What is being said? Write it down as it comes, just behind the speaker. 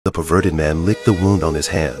The perverted man licked the wound on his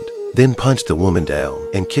hand, then punched the woman down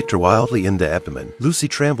and kicked her wildly in the abdomen. Lucy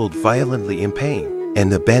trembled violently in pain,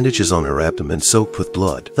 and the bandages on her abdomen soaked with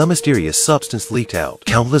blood. The mysterious substance leaked out.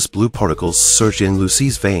 Countless blue particles surged in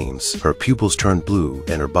Lucy's veins. Her pupils turned blue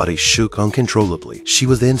and her body shook uncontrollably. She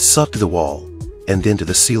was then sucked to the wall and then to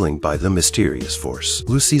the ceiling by the mysterious force.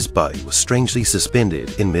 Lucy's body was strangely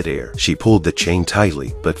suspended in midair. She pulled the chain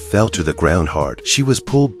tightly, but fell to the ground hard. She was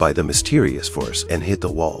pulled by the mysterious force and hit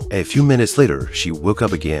the wall. A few minutes later, she woke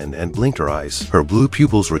up again and blinked her eyes. Her blue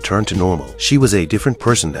pupils returned to normal. She was a different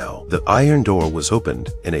person now. The iron door was opened,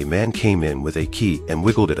 and a man came in with a key and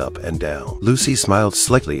wiggled it up and down. Lucy smiled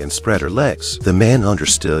slightly and spread her legs. The man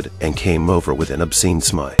understood and came over with an obscene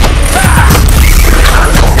smile.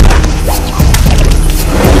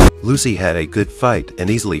 Lucy had a good fight and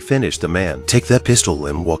easily finished the man. "Take that pistol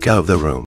and walk out of the room,"